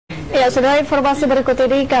Ya, saudara, informasi berikut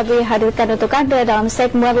ini kami hadirkan untuk Anda dalam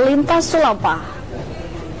segmen Lintas Sulampah.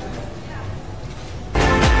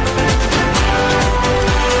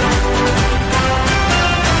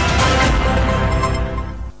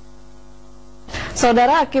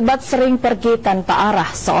 Saudara, akibat sering pergi tanpa arah,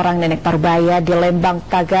 seorang nenek parubaya di Lembang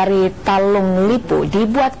Tagari, Talung Lipu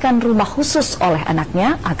dibuatkan rumah khusus oleh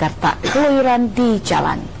anaknya agar tak keluyuran di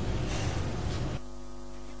jalan.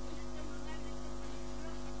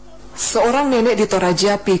 Seorang nenek di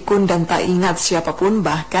Toraja pikun dan tak ingat siapapun,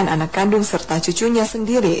 bahkan anak kandung serta cucunya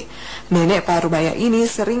sendiri. Nenek parubaya ini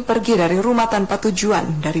sering pergi dari rumah tanpa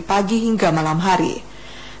tujuan dari pagi hingga malam hari.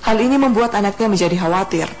 Hal ini membuat anaknya menjadi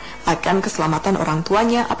khawatir akan keselamatan orang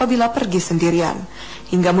tuanya apabila pergi sendirian.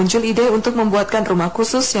 Hingga muncul ide untuk membuatkan rumah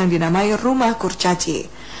khusus yang dinamai Rumah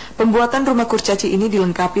Kurcaci. Pembuatan Rumah Kurcaci ini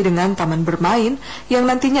dilengkapi dengan taman bermain yang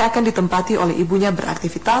nantinya akan ditempati oleh ibunya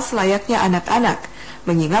beraktivitas layaknya anak-anak,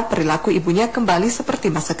 mengingat perilaku ibunya kembali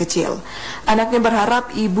seperti masa kecil. Anaknya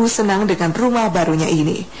berharap ibu senang dengan rumah barunya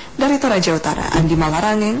ini. Dari Toraja Utara, Andi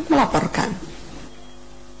Malarangeng melaporkan.